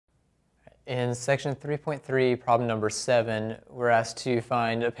In section 3.3, problem number 7, we're asked to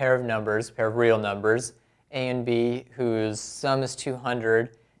find a pair of numbers, a pair of real numbers, a and b, whose sum is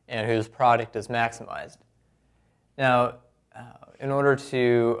 200 and whose product is maximized. Now, in order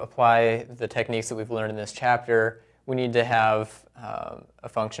to apply the techniques that we've learned in this chapter, we need to have a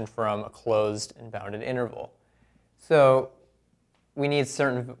function from a closed and bounded interval. So we need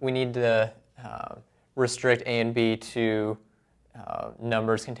to restrict a and b to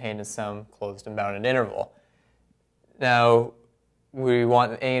numbers contained in some closed and bounded interval. Now, we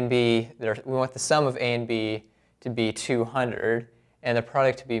want we want the sum of a and b to be 200 and the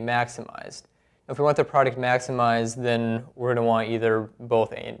product to be maximized. If we want the product maximized, then we're going to want either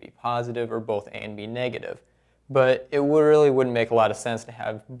both a and b positive or both a and b negative. But it really wouldn't make a lot of sense to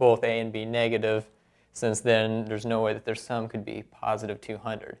have both a and b negative, since then there's no way that their sum could be positive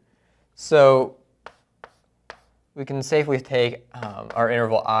 200. So we can safely take our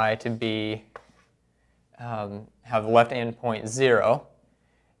interval I to be have the left endpoint 0,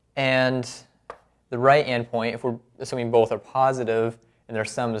 and the right endpoint, if we're assuming both are positive and their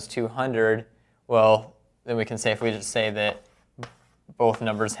sum is 200, well, then we can safely just say that both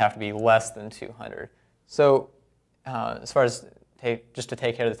numbers have to be less than 200. So as far as just to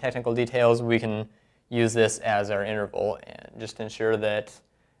take care of the technical details, we can use this as our interval and just ensure that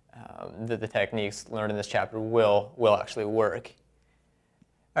the techniques learned in this chapter will actually work.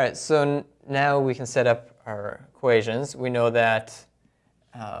 All right, so now we can set up our equations. We know that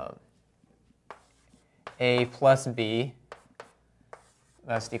a plus b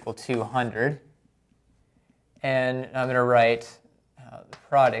must equal 200. And I'm going to write the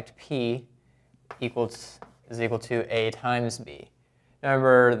product p is equal to a times b. Now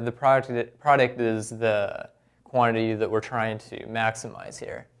remember, the product is the quantity that we're trying to maximize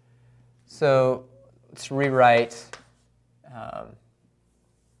here. So let's rewrite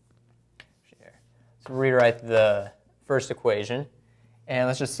the first equation, and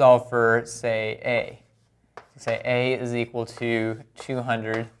let's just solve for, say, a. So say a is equal to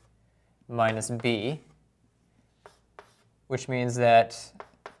 200 minus b, which means that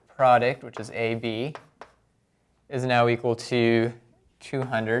product, which is ab, is now equal to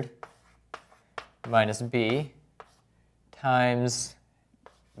 200 minus b times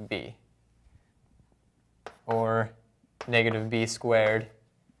b, or negative b squared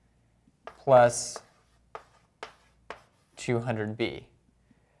plus 200b.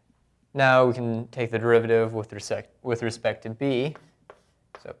 Now we can take the derivative with respect to b.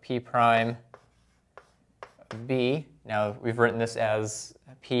 So p prime of b. Now we've written this as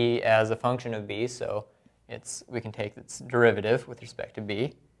p as a function of b, so we can take its derivative with respect to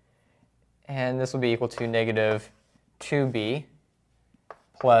b. And this will be equal to negative 2b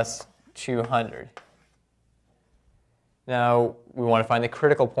plus 200. Now we want to find the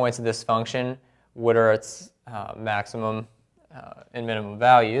critical points of this function. What are its maximum and minimum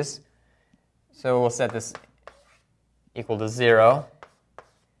values? So we'll set this equal to 0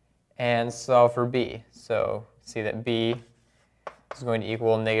 and solve for b. So see that b is going to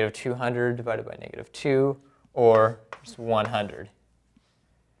equal negative 200 divided by negative 2, or just 100.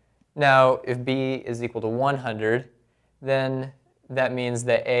 Now, if b is equal to 100, then that means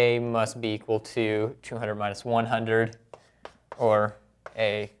that a must be equal to 200 minus 100, or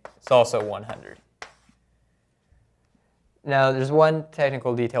a is also 100. Now, there's one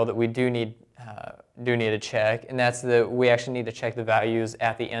technical detail that we do need to check, and that's that we actually need to check the values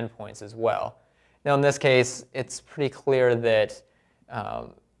at the endpoints as well. Now, in this case, it's pretty clear that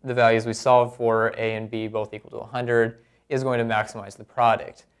the values we solve for, a and b both equal to 100, is going to maximize the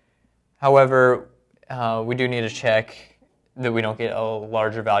product. However, we do need to check that we don't get a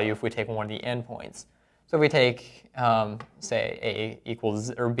larger value if we take one of the endpoints. So if we take, say,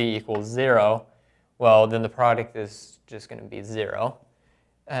 b equals 0, well, then the product is just going to be 0.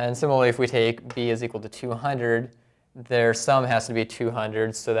 And similarly, if we take b is equal to 200, their sum has to be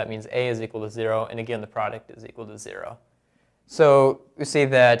 200, so that means a is equal to 0, and again, the product is equal to 0. So we see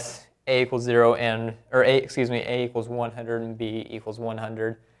that a equals 0 a equals 100 and b equals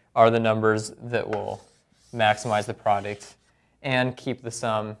 100 are the numbers that will maximize the product and keep the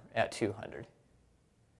sum at 200.